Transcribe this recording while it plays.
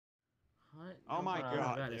Oh my Oh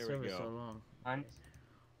god, the there we server's so go. long. Hunt,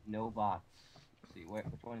 no bots. Let's see, which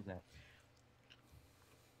one is that?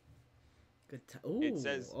 Good time. It Ooh.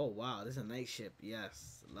 says- Oh wow, this is a night ship.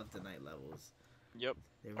 Yes, love the night levels. Yep.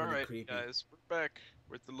 They're really Alright, creepy. guys, we're back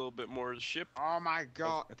with a little bit more of the ship. Oh my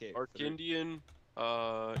god. Okay. Arc Indian,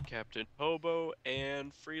 Captain Hobo,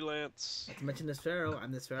 and Freelance. Not to mention Nesfero. I'm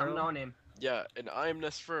I'm Nesfero. no name. Yeah, and I'm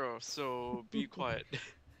Nesfero, so be quiet.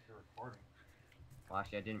 You're recording. Well,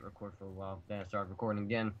 actually, I didn't record for a while. Then I started recording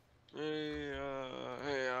again. Hey,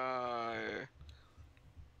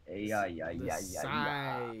 Yeah. The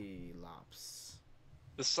Cyclops.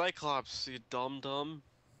 The Cyclops, you dum-dum.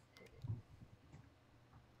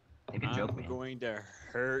 Take a joke, I'm man. going to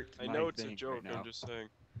hurt. I my know it's a thing joke, right now. I'm just saying.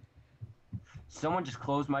 Someone just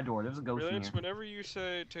closed my door. There's a ghost in Freelance, here. whenever you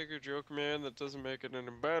say take a joke, man, that doesn't make it any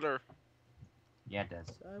better. Yeah, it does.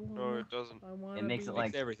 No, it doesn't. It makes it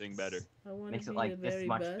like Makes everything better. makes it like this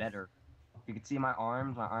much better. You can see my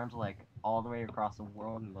arms. My arms are like all the way across the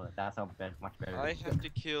world, and that's how much better. I it is. have to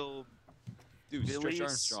kill Dude, Stretch Billy's-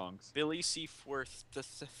 Armstrongs. Billy Seaforth the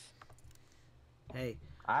Sith. Hey,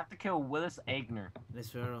 I have to kill Willis Agner.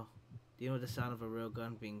 Nesfero. Do you know what the sound of a real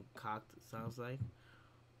gun being cocked sounds like?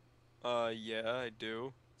 Yeah, I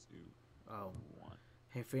do. 2, Oh. 1.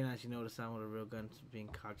 Hey, Freelance, you know what the sound of a real gun being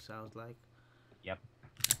cocked sounds like? Yep.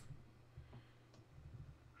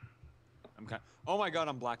 I'm kind. Oh my god,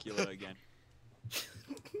 I'm Blackula again.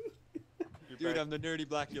 You're Dude, back. I'm the nerdy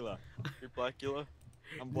Blackula. You're Blackula.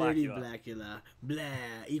 I'm Nerdy Blackula. Blackula. Blah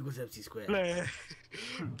equals MC squared. Blah.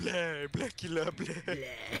 Blah. Blackula. Blah. Blah.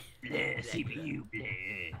 Bleh, CPU,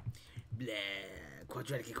 bleh. Blah.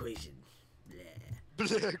 Quadratic equation. Blah.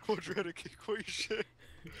 Blah. Quadratic equation.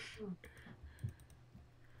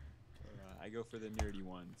 I go for the nerdy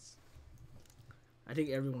ones. I think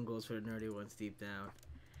everyone goes for the nerdy ones deep down.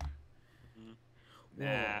 Mhm. Whoa,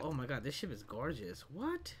 Nah. oh my god, this ship is gorgeous.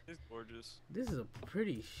 What? It's gorgeous. This is a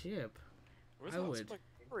pretty ship. Where's I lots would. of my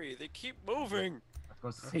quarry? They keep moving.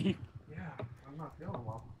 Let's go see. Yeah, I'm not feeling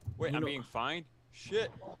well. Wait, You I'm know- being fined?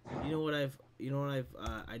 Shit. You know what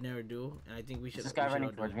I never do, and I think we should. Is this guy we should running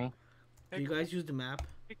all do towards it. me? Do you guys use the map?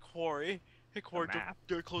 Hey, quarry. Hey, quarry. map.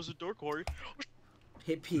 Don't close the door, quarry.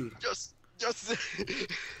 Hit P. Yes. Yes.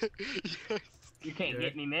 Yes. You can't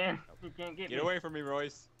get me, man. You can't get me. Get away from me,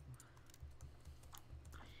 Royce.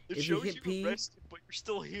 It If you shows hit you P- arrested, but you're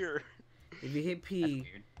still here. If you hit That's P,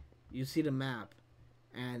 weird. you see the map,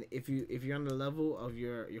 and if you're on the level of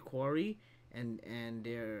your quarry, and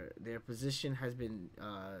their position has been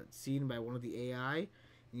seen by one of the AI, and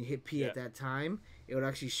you hit P at that time, it would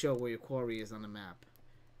actually show where your quarry is on the map,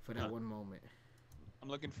 for that Huh. one moment. I'm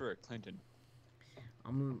looking for a Clinton.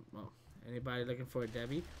 Anybody looking for a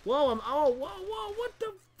Debbie? Whoa! Whoa! What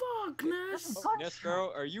the fuck, Ness?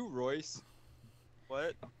 Nesfero, are you Royce?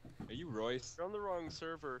 What? Are you Royce? You're on the wrong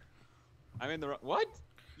server. I'm in the wrong. What?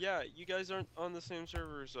 Yeah, you guys aren't on the same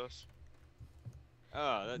server as us.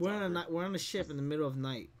 Oh, that's We're on a ship in the middle of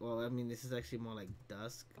night. Well, I mean, this is actually more like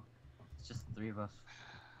dusk. It's just the three of us.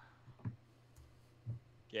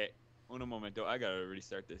 Okay. Uno momento. I gotta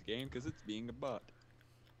restart this game because it's being a butt.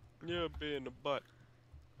 Yeah, being a butt.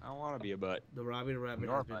 I don't want to be a butt. The Robbie the Rabbit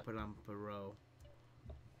Your has been butt. put on parole.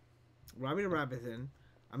 Robbie the Rabbit's in.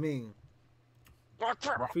 I mean,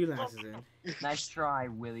 Freelance is in. Nice try,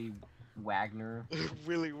 Willie Wagner.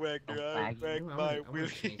 Willy Wagner, I Wagner. wag I'm my gonna Willy.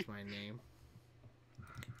 change my name.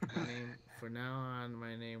 From now on,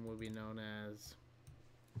 my name will be known as.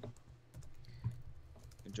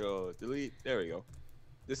 Control, delete. There we go.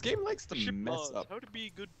 This game likes to Ship mess laws. up. How to be a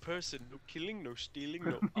good person. No killing, no stealing,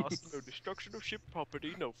 no arson, no destruction of ship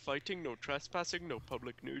property, no fighting, no trespassing, no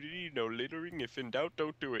public nudity, no littering. If in doubt,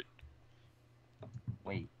 don't do it.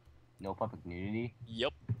 Wait, no public nudity?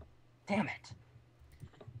 Yep. Damn it!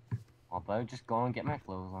 I'll better just go and get my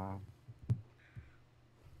clothes on.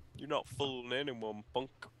 You're not fooling anyone, punk.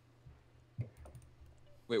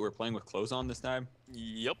 Wait, we're playing with clothes on this time?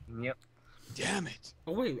 Yep. Yep. Damn it!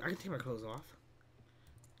 Oh wait, I can take my clothes off.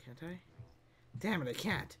 Can't I? Damn it, I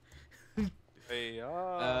can't. Hey,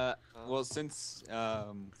 Well, since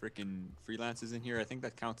freaking Freelance is in here, I think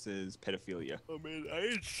that counts as pedophilia. I mean, I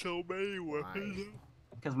had so many weapons.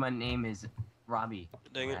 Because my name is Robbie.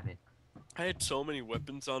 Dang it. Rabbit. I had so many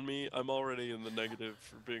weapons on me. I'm already in the negative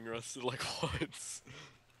for being arrested like once.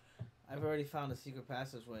 I've already found a secret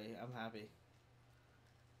passageway. I'm happy.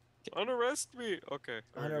 Unarrest me. Okay.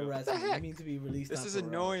 there we go. Unarrested. What the I heck? mean to be released. This on is parole.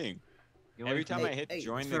 annoying. Get Every away from time me. I hit Hey,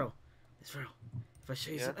 join it's the... Fro. It's Fro. If I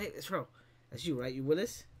show you Yeah? something, hey, it's Fro. That's you, right? You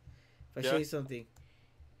Willis? If I Yeah. show you something,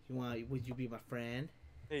 would you be my friend?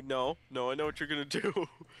 Hey, no. No, I know what you're gonna do.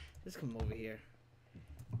 Just come over here.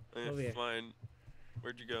 Eh, Over here. fine.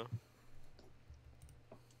 Where'd you go?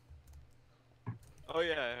 Oh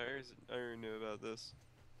yeah, I already knew about this.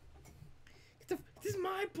 This is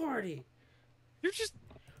my party. You're just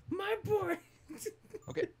My party.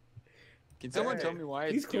 Okay. Can someone tell me why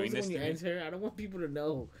Please it's doing close it this when you to me? enter. I don't want people to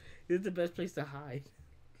know. This is the best place to hide.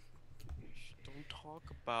 don't talk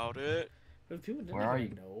about it. But people Where are you?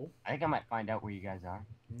 know. I think I might find out where you guys are.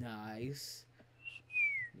 Nice.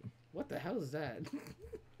 What the hell is that?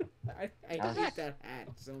 I That's- hate that hat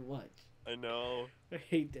so much. I know, I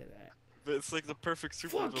hate that hat. but it's like the perfect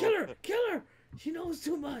super. Fuck, kill her! Kill her! She knows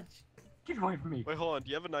too much. Get away from me. Wait, hold on. Do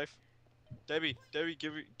you have a knife? Debbie,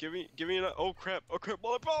 give me a knife. Oh crap!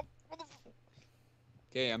 Mother pop!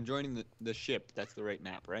 Okay, I'm joining the ship. That's the right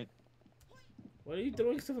map, right? What are you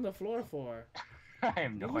throwing stuff on the floor for? I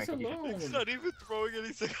have no Leave us idea. alone. It's not even throwing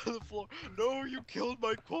anything on the floor. No, you killed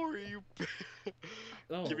my quarry. You.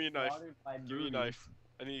 Oh, Give me a knife. Slaughtered by Give me a movies. knife.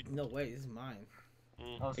 I need. no way, this is mine.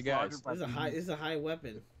 Oh, Hey, guys. slaughtered by This movies. is a high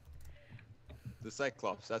weapon. The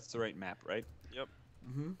Cyclops. That's the right map, right?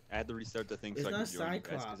 Mm-hmm. I had to restart the thing It's so I not could join you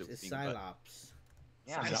guys Cyclops, it was it's being bad. Cylops.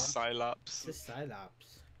 Yeah, Cylops. It's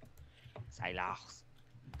Cylops. Cyclops.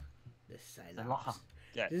 The Cylops. Cylops.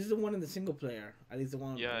 Yeah. This is the one in the single player. At least the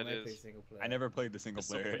one Yeah, when it I play is. single player. I never played the single It's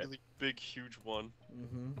a player. yet. really big, huge one.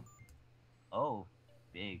 Mm-hmm. Oh,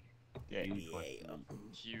 big. Yeah. Huge one.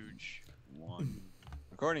 Huge. One.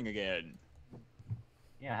 Recording again.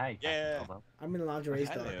 Yeah, hi. Yeah. Hello. I'm in a lingerie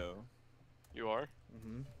store. Hello. You are?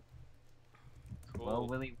 Mm-hmm. Cool. Well,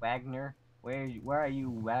 Willie Wagner, where are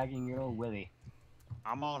you wagging your Willie?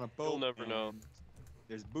 I'm on a boat. You'll never know. and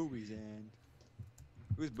There's boobies and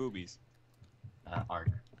who's boobies? Ark.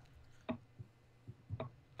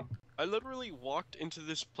 I literally walked into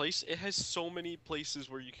this place. It has so many places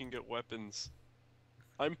where you can get weapons.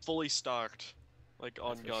 I'm fully stocked, like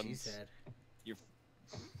on That's what she guns. said. You're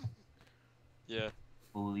Yeah,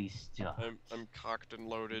 Fully stuffed. I'm cocked and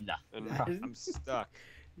loaded. Nah. And I'm stuck.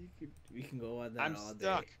 We can go on that I'm all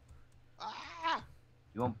stuck. day. Ah!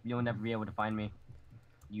 You'll never be able to find me.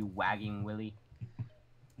 You wagging Willie.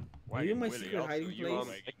 Are you in my Willy, secret also hiding you place? are I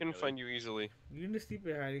wagging can Willy. find you easily. You in the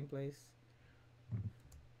secret hiding place?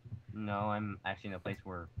 No, I'm actually in a place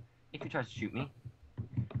where if you try to shoot me,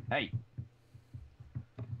 hey.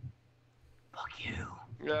 Fuck you.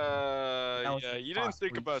 Yeah, was you didn't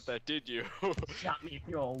think possibly- about that, did you? Shot me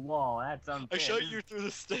through a wall. That's unfair. I shot you through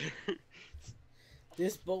the stairs.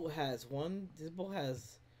 This boat has one,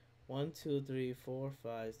 2, 3, 4,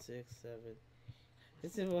 5, 6, 7.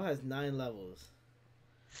 This boat has 9 levels.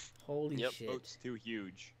 Holy Yep, shit. Boat's too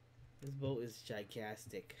huge. This boat is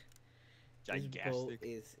gigantic. This boat Gigantic.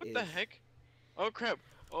 is What the heck? Oh crap!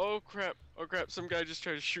 Oh crap! Oh crap! Some guy just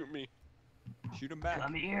tried to shoot me. Shoot him back.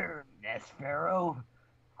 Come here, Nesfero.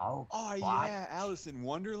 Oh, Oh what? yeah, Alice in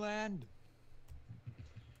Wonderland.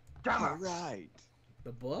 Damn All it. right.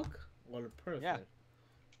 The book or the person? Yeah.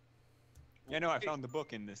 Yeah, no, I found the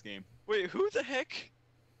book in this game. Wait, who the heck?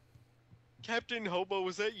 Captain Hobo,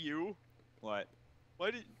 was that you? What? Why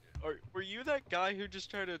did? Were you that guy who just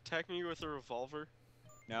tried to attack me with a revolver?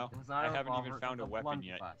 No, It was not I a haven't even revolver, found it a was weapon blunt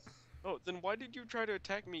yet. bus. Oh, then why did you try to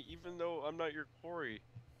attack me even though I'm not your quarry?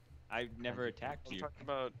 I never attacked I'm you. talking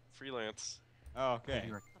about freelance. Oh, okay.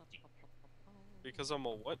 You're a dick. Because I'm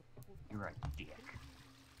a what? You're a dick.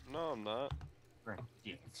 No, I'm not. You're a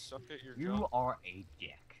dick. Suck at your You job. are a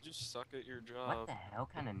dick. Just suck at your What job. the hell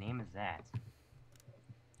kind of name is that?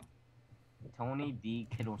 Tony D.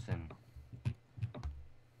 Kittleson.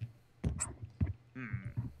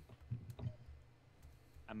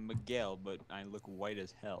 I'm Miguel, but I look white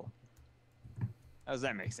as hell. How does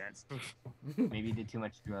that make sense? Maybe he did too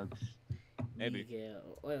much drugs. Maybe. Miguel.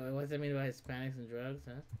 Wait, what does that mean about Hispanics and drugs,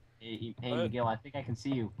 huh? Hey, What? Miguel, I think I can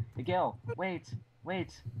see you. Miguel, wait,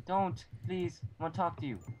 don't, please, I want to talk to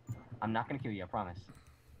you. I'm not gonna kill you, I promise.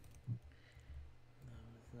 No,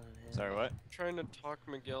 it's not him. Sorry, what? Trying to talk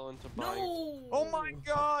Miguel into buying. No! Oh my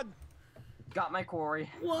god! Got my quarry.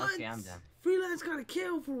 What? Okay, I'm done. Freelance got a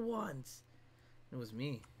kill for once. It was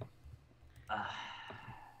me.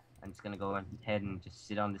 I'm just gonna go ahead and just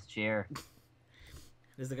sit on this chair.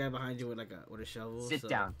 There's the guy behind you with a shovel. Sit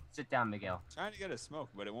down, Miguel. Trying to get a smoke,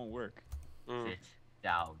 but it won't work. Mm. Sit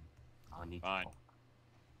down. I need Fine. to talk.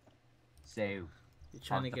 So, You're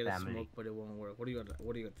trying to Fuck the get a family. smoke, but it won't work. What are you at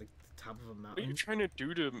the top of a What are you mountain? trying to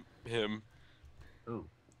do to him? ooh.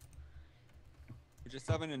 We're just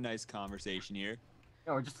having a nice conversation here.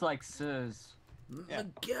 No, we're just like sirs. Yeah.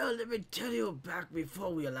 Miguel, let me tell you back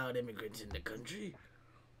before we allowed immigrants in the country.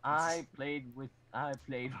 I played with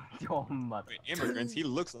your mother. Wait, immigrants? He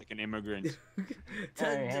looks like an immigrant. Tons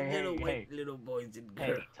of hey, little hey, white hey. little boys and Hey,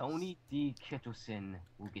 girls. Tony D. Kittleson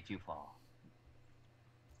will get you far.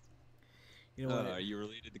 You know what? Are you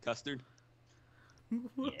related to Custard?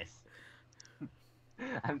 Yes.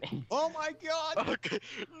 I'm 18. Oh my god! Okay,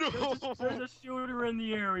 no! There's a shooter in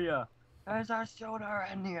the area. There's a shooter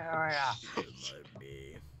in the area.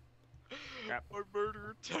 Crap. My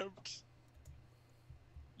murder attempt.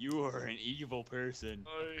 You are an evil person.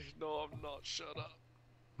 No, I'm not. Shut up.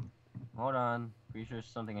 Hold on. Pretty sure there's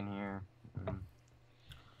something in here.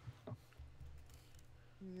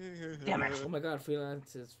 Damn it. Oh my god,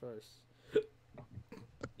 Freelance is first.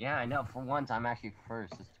 Yeah, I know. For once, I'm actually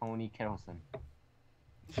first. It's Tony Kittleson.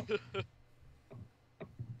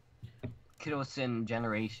 Kittleson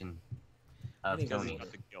generation of Anyway. Because Tony. it's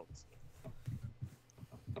not the guilt.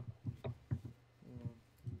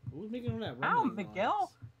 Who's making all that Ow, rumbling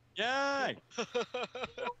Miguel! Yay!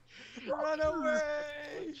 Run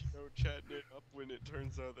away! No chatting it up when it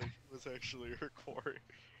turns out that it was actually her quarry.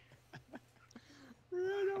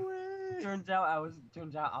 Run away! Turns out I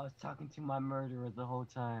was talking to my murderer the whole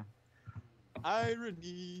time.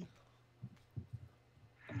 Irony.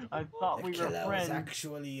 I thought we were was friends.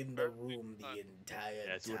 actually in the room the entire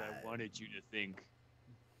That's time. what I wanted you to think.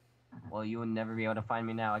 Well, you will never be able to find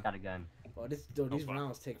me now. I got a gun. Oh, these fuck.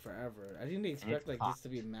 rounds take forever. I didn't expect like hot. this to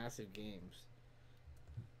be massive games.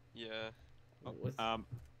 Yeah. What's-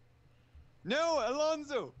 No,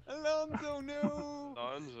 Alonso! Alonso, no!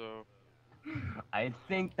 Lonzo. I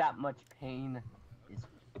think that much pain is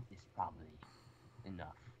probably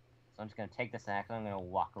enough. So I'm just gonna take this axe and I'm gonna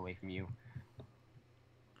walk away from you.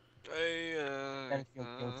 You gotta feel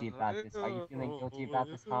guilty about this. Are you feeling guilty about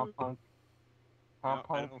this, Punk? No, I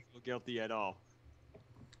Punk? don't feel guilty at all.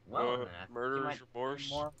 Well, then I think you murderer's might learn remorse.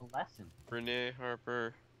 more of a lesson. Renee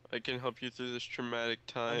Harper, I can help you through this traumatic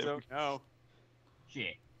time. Alonso, no.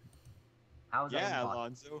 Shit. How's that? Yeah, impossible?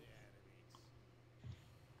 Alonso.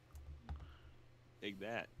 Take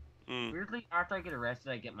that. Weirdly, after I get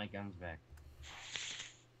arrested, I get my guns back.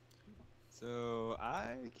 So,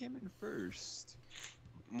 I came in first.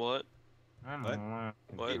 What? I don't What? know.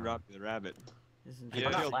 What? Hey, Rocky the Rabbit. Isn't Yeah.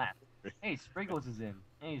 I'm not killed- last. Hey, Spriggles is in.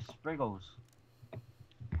 Hey, Spriggles.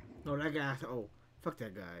 No, that guy. Oh, fuck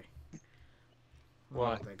that guy. I don't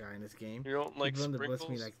What? like that guy in this game. You don't like He run the bus me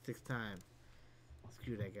sprinkles? like 6 times.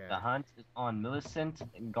 Screw that The guy. hunt is on Millicent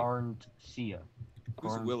Garcia.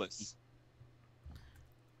 Who's Willis?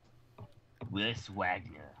 Willis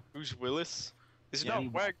Wagner. Who's Willis? It's Yeah, not he-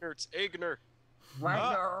 Wagner, it's Agner.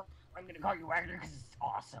 Wagner! I'm gonna call you Wagner because it's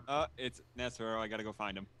awesome. It's Nesfero. I gotta go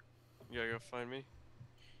find him. You gotta go find me.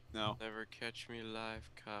 No. Never catch me alive,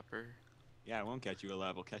 copper. Yeah, I won't catch you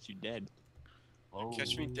alive. I'll catch you dead.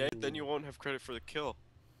 Catch me dead, then you won't have credit for the kill.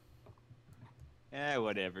 Eh,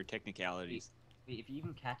 whatever. Technicalities. Wait, if he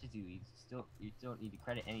even catches you, you still don't need to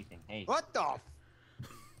credit anything. Hey. What the f-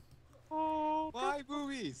 Why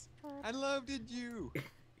boobies? I loved you.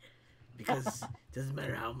 Because doesn't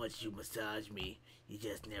matter how much you massage me, you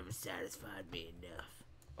just never satisfied me enough.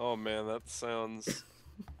 Oh man, that sounds.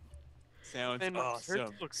 Sounds Man, my awesome.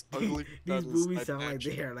 shirt looks ugly. These because movies I sound like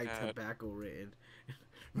actually they are like had- tobacco written.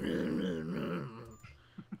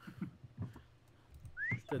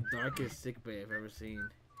 It's the darkest sick bay I've ever seen.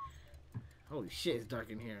 Holy shit, it's dark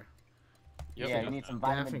in here. Yep. Yeah, you need some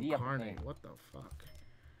vitamin Daphne D up in Carney, there. what the fuck?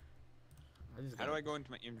 How do I go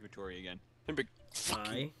into my inventory again? And big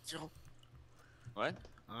I. What?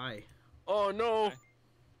 I. Oh no!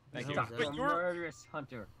 Thank Hell you. is that? The But you're- murderous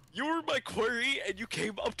hunter. You were my quarry and you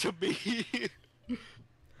came up to me!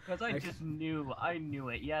 Because I just knew. I knew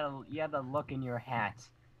it. You had the look in your hat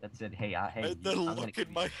that said, hey, hey. and the I'm gonna look kill in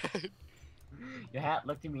you." my head. Your hat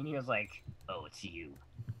looked at me and he was like, oh, it's you.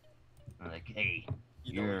 I'm like, hey,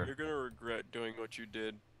 You know, You're- you're gonna regret doing what you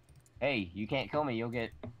did. hey, you can't kill me. You'll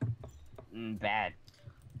get bad.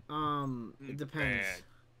 It depends.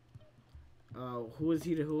 Who is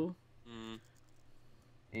he to who? Mm.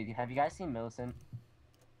 Hey, have you guys seen Millicent?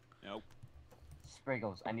 Nope.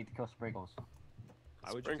 Spriggles. I need to kill Spriggles.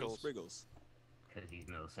 Why would you kill Sprinkles. Spriggles? Because he's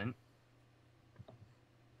Millicent.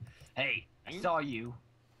 Hey, I Hmm? saw you.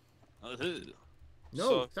 No,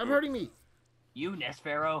 So- stop hurting me. You,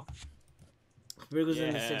 Nesfero. Spriggles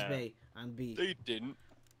in the 6 Yeah. bay on B. They didn't.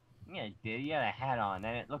 Yeah, you did. You had a hat on,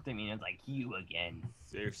 and it looked at me and it was like, you again.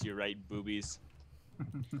 Serves you right, boobies.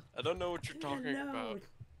 I don't know what you're talking about.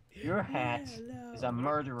 Your hat is a What you're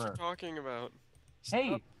murderer. talking about.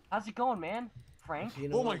 Hey, how's it going, man? Frank? You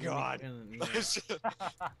know Oh my what? God. Stop.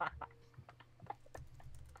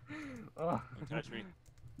 Ugh. Don't touch me.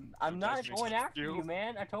 I'm not touch me, going after you. you,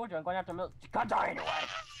 man. I told you I'm going after Mil. God die anyway.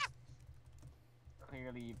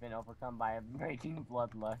 Clearly, you've been overcome by a raging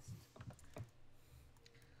bloodlust.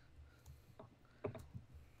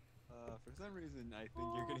 For some reason, I think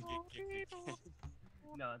you're gonna get kicked again.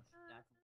 No, it's not.